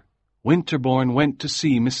later, Winterbourne went to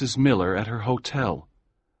see Mrs. Miller at her hotel,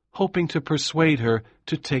 hoping to persuade her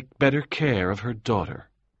to take better care of her daughter.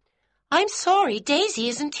 I'm sorry Daisy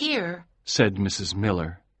isn't here, said Mrs.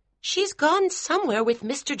 Miller. She's gone somewhere with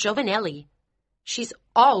Mr. Giovanelli. She's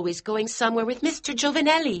always going somewhere with Mr.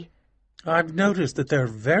 Giovanelli. I've noticed that they're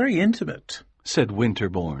very intimate, said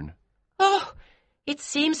Winterbourne. Oh, it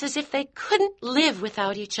seems as if they couldn't live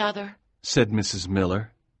without each other, said Mrs.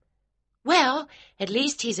 Miller. Well, at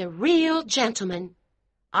least he's a real gentleman.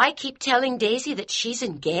 I keep telling Daisy that she's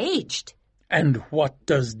engaged. And what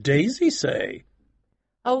does Daisy say?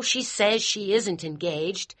 Oh, she says she isn't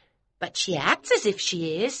engaged, but she acts as if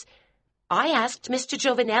she is. I asked Mr.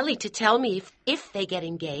 Giovanelli to tell me if they get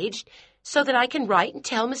engaged, so that I can write and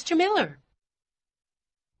tell Mr. Miller.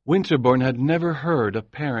 Winterbourne had never heard a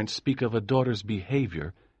parent speak of a daughter's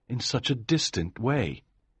behavior in such a distant way.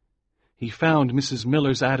 He found Mrs.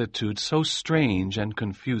 Miller's attitude so strange and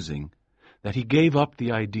confusing that he gave up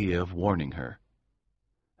the idea of warning her.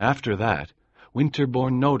 After that,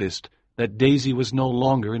 Winterbourne noticed that Daisy was no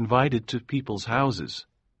longer invited to people's houses.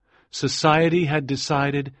 Society had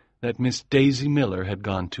decided that Miss Daisy Miller had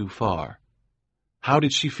gone too far. How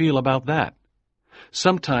did she feel about that?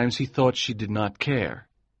 Sometimes he thought she did not care.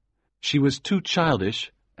 She was too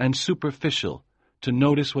childish and superficial to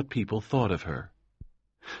notice what people thought of her.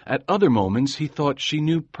 At other moments he thought she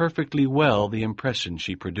knew perfectly well the impression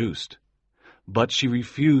she produced, but she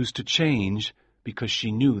refused to change because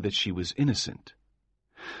she knew that she was innocent.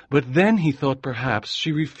 But then he thought perhaps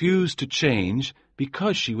she refused to change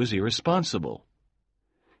because she was irresponsible.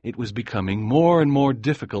 It was becoming more and more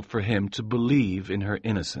difficult for him to believe in her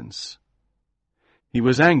innocence. He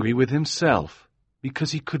was angry with himself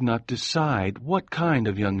because he could not decide what kind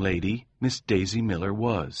of young lady Miss Daisy Miller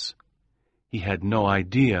was. He had no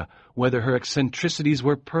idea whether her eccentricities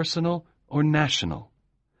were personal or national.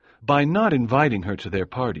 By not inviting her to their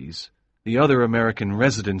parties, the other American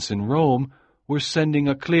residents in Rome were sending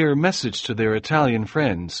a clear message to their Italian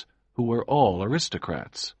friends, who were all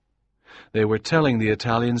aristocrats. They were telling the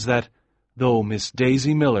Italians that, though Miss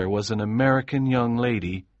Daisy Miller was an American young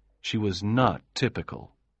lady, she was not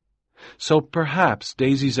typical. So perhaps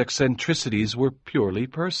Daisy's eccentricities were purely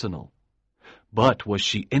personal. But was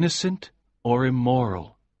she innocent or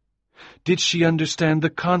immoral? Did she understand the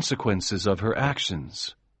consequences of her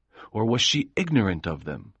actions? Or was she ignorant of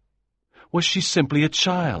them? Was she simply a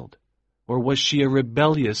child? Or was she a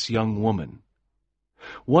rebellious young woman?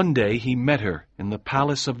 One day he met her in the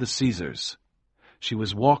palace of the Caesars. She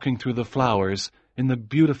was walking through the flowers in the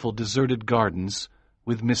beautiful deserted gardens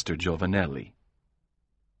with Mr. Giovanelli.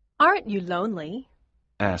 Aren't you lonely?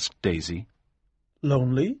 Asked Daisy.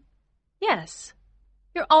 Lonely? Yes.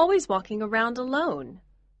 You're always walking around alone.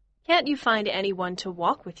 Can't you find anyone to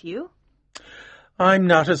walk with you? I'm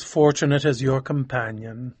not as fortunate as your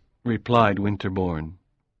companion, replied Winterbourne.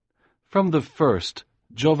 From the first,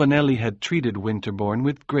 Giovanelli had treated Winterbourne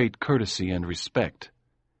with great courtesy and respect.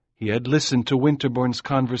 He had listened to Winterbourne's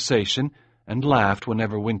conversation and laughed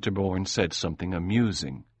whenever Winterbourne said something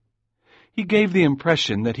amusing. He gave the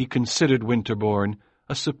impression that he considered Winterbourne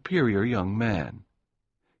a superior young man.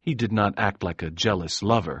 He did not act like a jealous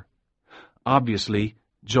lover. Obviously,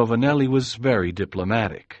 Giovanelli was very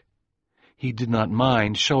diplomatic. He did not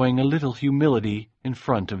mind showing a little humility in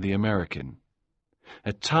front of the American.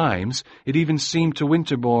 At times, it even seemed to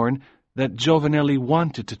Winterbourne that Giovanelli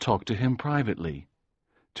wanted to talk to him privately,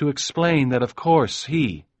 to explain that of course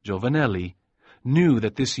he, Giovanelli, knew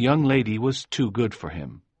that this young lady was too good for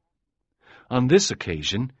him. On this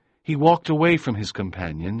occasion, he walked away from his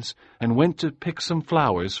companions and went to pick some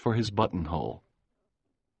flowers for his buttonhole.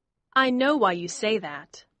 I know why you say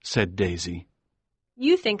that, said Daisy.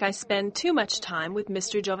 You think I spend too much time with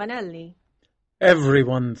Mr. Giovanelli.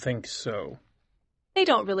 Everyone thinks so. They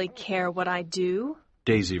don't really care what I do,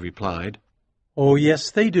 Daisy replied. Oh,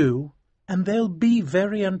 yes, they do. And they'll be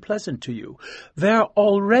very unpleasant to you. They're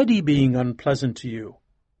already being unpleasant to you.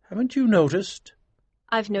 Haven't you noticed?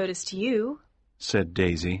 I've noticed you, said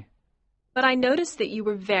Daisy. But I noticed that you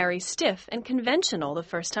were very stiff and conventional the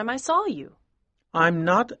first time I saw you. I'm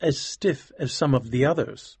not as stiff as some of the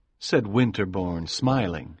others, said Winterbourne,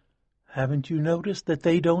 smiling. Haven't you noticed that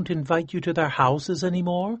they don't invite you to their houses any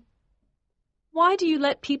more? Why do you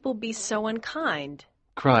let people be so unkind?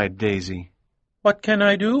 Cried Daisy. What can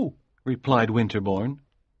I do? Replied Winterbourne.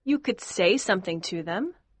 You could say something to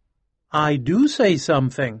them. I do say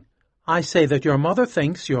something. I say that your mother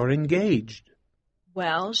thinks you're engaged.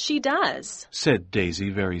 Well, she does, said Daisy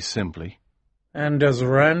very simply. And does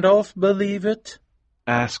Randolph believe it?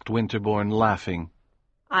 Asked Winterbourne, laughing.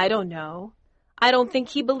 I don't know. I don't think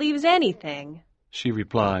he believes anything, she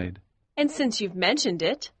replied. And since you've mentioned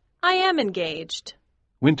it, I am engaged.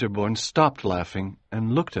 Winterbourne stopped laughing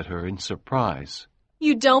and looked at her in surprise.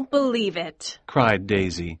 You don't believe it, cried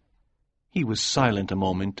Daisy. He was silent a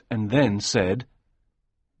moment and then said,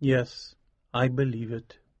 Yes, I believe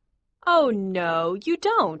it. Oh, no, you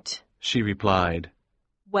don't, she replied.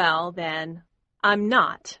 Well, then, I'm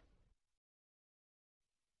not.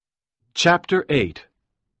 Chapter 8.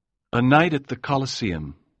 A Night at the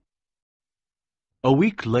Colosseum. A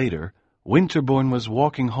week later, Winterbourne was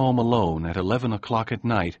walking home alone at 11 o'clock at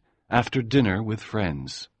night after dinner with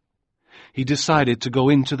friends. He decided to go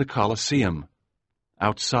into the Colosseum.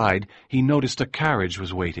 Outside, he noticed a carriage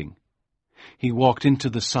was waiting. He walked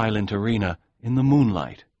into the silent arena in the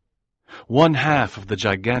moonlight. One half of the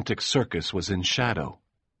gigantic circus was in shadow.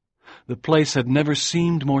 The place had never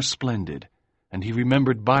seemed more splendid, and he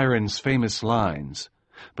remembered Byron's famous lines.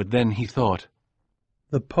 But then he thought,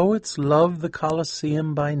 The poets love the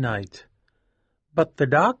Colosseum by night, but the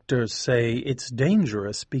doctors say it's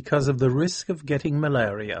dangerous because of the risk of getting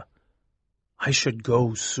malaria. I should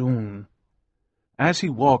go soon. As he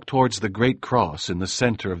walked towards the great cross in the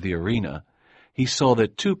center of the arena, he saw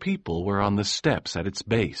that two people were on the steps at its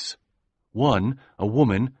base. One, a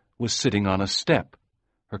woman, was sitting on a step.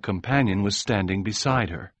 Her companion was standing beside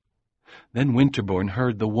her. Then Winterbourne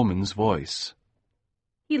heard the woman's voice.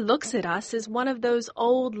 He looks at us as one of those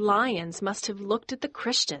old lions must have looked at the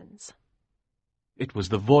Christians. It was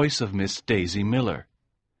the voice of Miss Daisy Miller.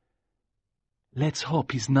 Let's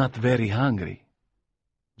hope he's not very hungry,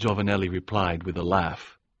 Giovanelli replied with a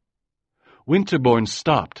laugh. Winterbourne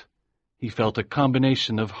stopped. He felt a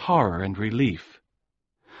combination of horror and relief.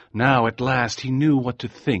 Now at last he knew what to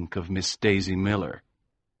think of Miss Daisy Miller.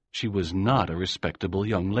 She was not a respectable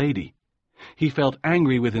young lady. He felt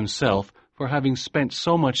angry with himself for having spent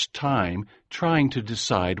so much time trying to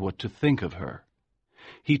decide what to think of her.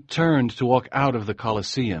 He turned to walk out of the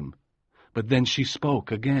Colosseum, but then she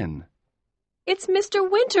spoke again. It's Mr.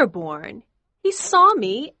 Winterbourne. He saw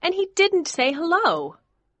me, and he didn't say hello.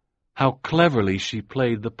 How cleverly she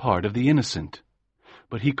played the part of the innocent.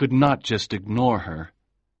 But he could not just ignore her.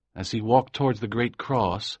 As he walked towards the great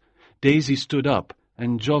cross, Daisy stood up,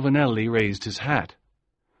 and Giovanelli raised his hat.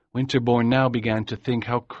 Winterbourne now began to think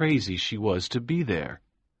how crazy she was to be there.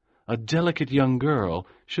 A delicate young girl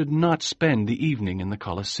should not spend the evening in the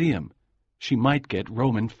Colosseum. She might get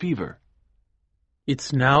Roman fever.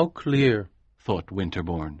 It's now clear, thought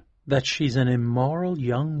Winterbourne, that she's an immoral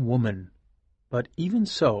young woman. But even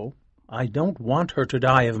so, I don't want her to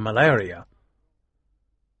die of malaria.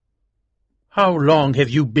 How long have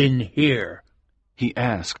you been here? He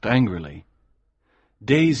asked angrily.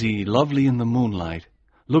 Daisy, lovely in the moonlight,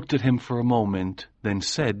 looked at him for a moment, then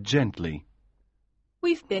said gently,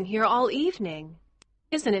 We've been here all evening.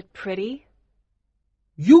 Isn't it pretty?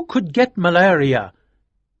 You could get malaria.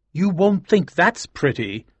 You won't think that's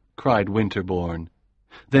pretty, cried Winterbourne.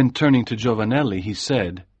 Then turning to Giovanelli, he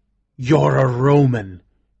said, You're a Roman.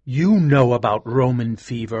 You know about Roman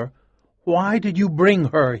fever. Why did you bring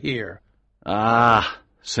her here? Ah,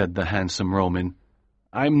 said the handsome Roman,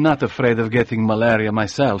 I'm not afraid of getting malaria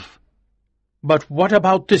myself. But what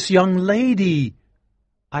about this young lady?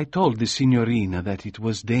 I told the signorina that it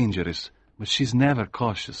was dangerous, but she's never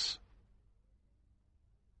cautious,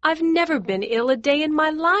 I've never been ill a day in my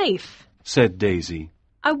life, said Daisy.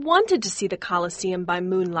 I wanted to see the Colosseum by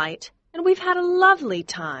moonlight, and we've had a lovely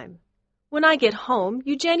time. When I get home,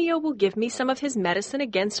 Eugenio will give me some of his medicine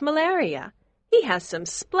against malaria. He has some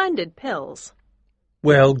splendid pills.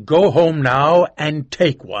 Well, go home now and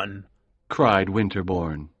take one, cried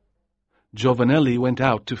Winterbourne. Giovanelli went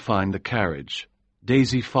out to find the carriage.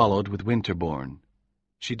 Daisy followed with Winterbourne.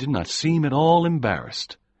 She did not seem at all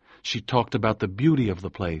embarrassed. She talked about the beauty of the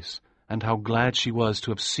place and how glad she was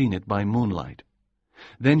to have seen it by moonlight.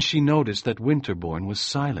 Then she noticed that Winterbourne was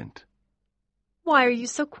silent. Why are you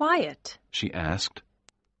so quiet? She asked.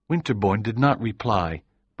 Winterbourne did not reply,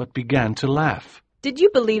 but began to laugh. Did you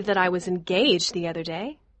believe that I was engaged the other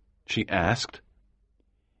day? She asked.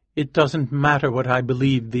 It doesn't matter what I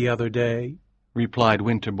believed the other day, replied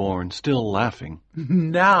Winterbourne, still laughing.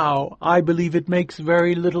 Now I believe it makes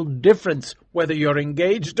very little difference whether you're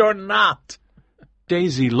engaged or not.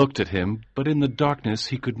 Daisy looked at him, but in the darkness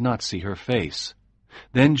he could not see her face.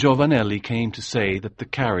 Then Giovanelli came to say that the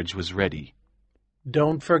carriage was ready.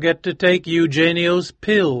 Don't forget to take Eugenio's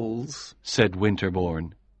pills, said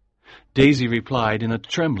Winterbourne. Daisy replied in a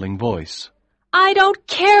trembling voice. I don't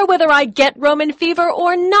care whether I get Roman fever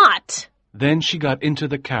or not. Then she got into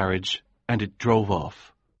the carriage, and it drove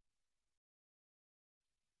off.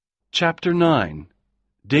 Chapter 9.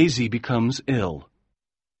 Daisy Becomes Ill.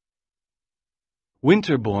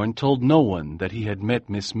 Winterbourne told no one that he had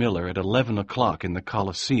met Miss Miller at 11 o'clock in the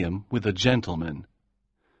Colosseum with a gentleman.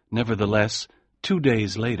 Nevertheless, 2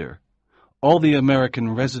 days later, all the American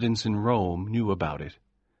residents in Rome knew about it,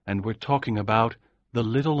 and were talking about the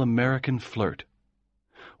little American flirt.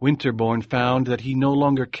 Winterbourne found that he no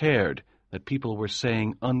longer cared that people were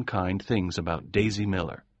saying unkind things about Daisy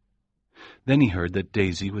Miller. Then he heard that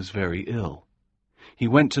Daisy was very ill. He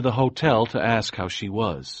went to the hotel to ask how she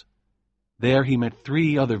was. There he met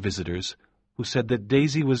 3 other visitors who said that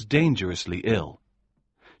Daisy was dangerously ill.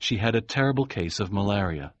 She had a terrible case of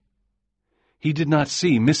malaria. He did not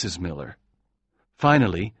see Mrs. Miller.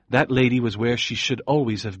 Finally, that lady was where she should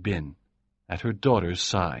always have been, at her daughter's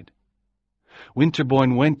side.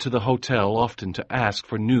 Winterbourne went to the hotel often to ask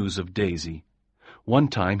for news of Daisy. One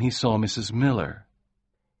time he saw Mrs. Miller.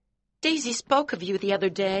 Daisy spoke of you the other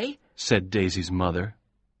day, said Daisy's mother.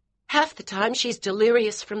 Half the time she's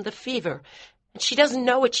delirious from the fever, and she doesn't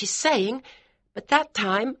know what she's saying, but that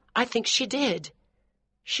time I think she did.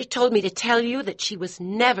 She told me to tell you that she was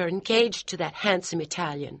never engaged to that handsome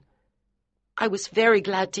Italian. I was very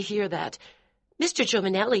glad to hear that. Mr.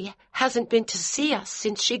 Giovanelli hasn't been to see us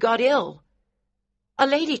since she got ill. A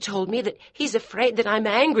lady told me that he's afraid that I'm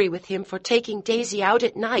angry with him for taking Daisy out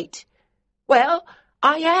at night. Well,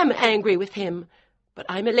 I am angry with him, but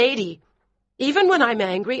I'm a lady. Even when I'm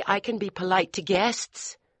angry, I can be polite to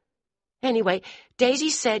guests. Anyway,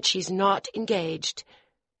 Daisy said she's not engaged.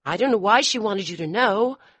 I don't know why she wanted you to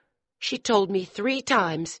know. She told me 3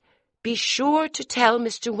 times, "Be sure to tell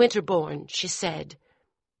Mr. Winterbourne," she said.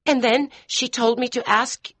 And then she told me to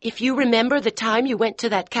ask if you remember the time you went to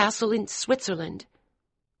that castle in Switzerland.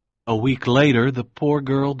 A week later, the poor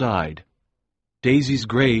girl died. Daisy's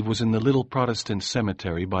grave was in the little Protestant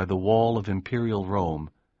cemetery by the wall of Imperial Rome,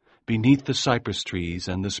 beneath the cypress trees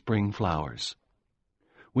and the spring flowers.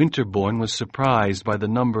 Winterbourne was surprised by the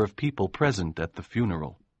number of people present at the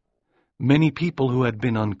funeral. Many people who had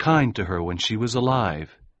been unkind to her when she was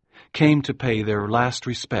alive came to pay their last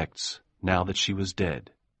respects now that she was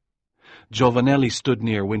dead. Giovanelli stood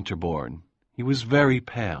near Winterbourne. He was very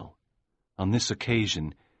pale. On this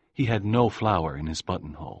occasion, he had no flower in his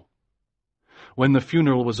buttonhole. When the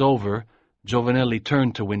funeral was over, Giovanelli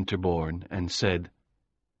turned to Winterbourne and said,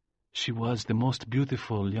 "She was the most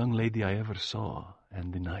beautiful young lady I ever saw,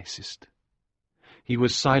 and the nicest." He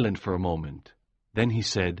was silent for a moment. Then he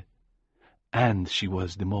said, "And she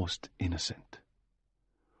was the most innocent."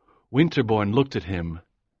 Winterbourne looked at him,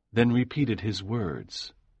 then repeated his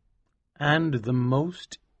words. And the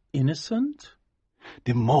most innocent?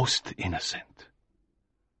 The most innocent.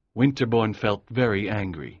 Winterbourne felt very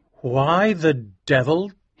angry. Why the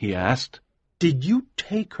devil, he asked, did you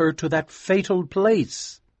take her to that fatal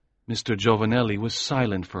place? Mr. Giovanelli was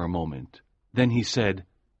silent for a moment. Then he said,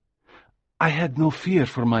 "I had no fear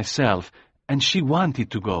for myself, and she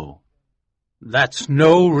wanted to go." "That's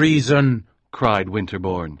no reason," cried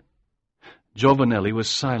Winterbourne. Giovanelli was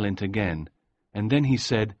silent again, and then he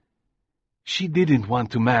said, She didn't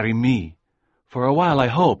want to marry me. For a while I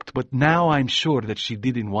hoped, but now I'm sure that she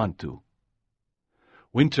didn't want to."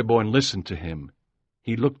 Winterbourne listened to him.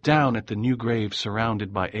 He looked down at the new grave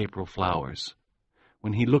surrounded by April flowers.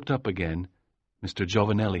 When he looked up again, Mr.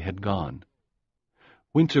 Giovanelli had gone.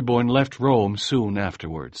 Winterbourne left Rome soon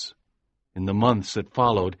afterwards. In the months that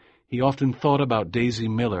followed, he often thought about Daisy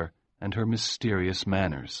Miller and her mysterious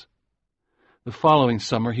manners. The following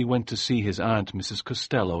summer he went to see his aunt, Mrs.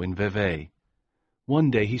 Costello, in Vevey.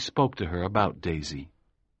 One day he spoke to her about Daisy.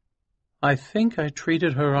 "I think I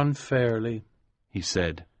treated her unfairly," he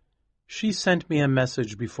said. "She sent me a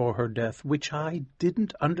message before her death, which I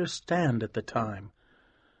didn't understand at the time.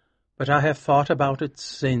 But I have thought about it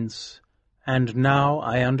since, and now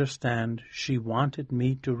I understand she wanted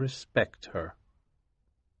me to respect her."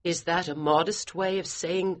 Is that a modest way of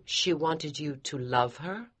saying she wanted you to love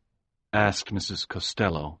her? Asked Mrs.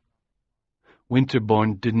 Costello.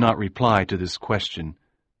 Winterbourne did not reply to this question.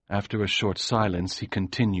 After a short silence, he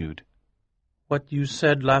continued. "What you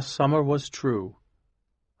said last summer was true.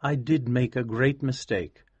 I did make a great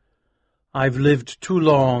mistake. I've lived too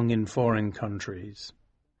long in foreign countries."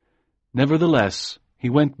 Nevertheless, he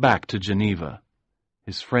went back to Geneva.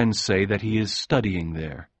 His friends say that he is studying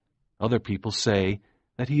there. Other people say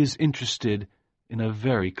that he is interested in a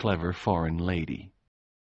very clever foreign lady.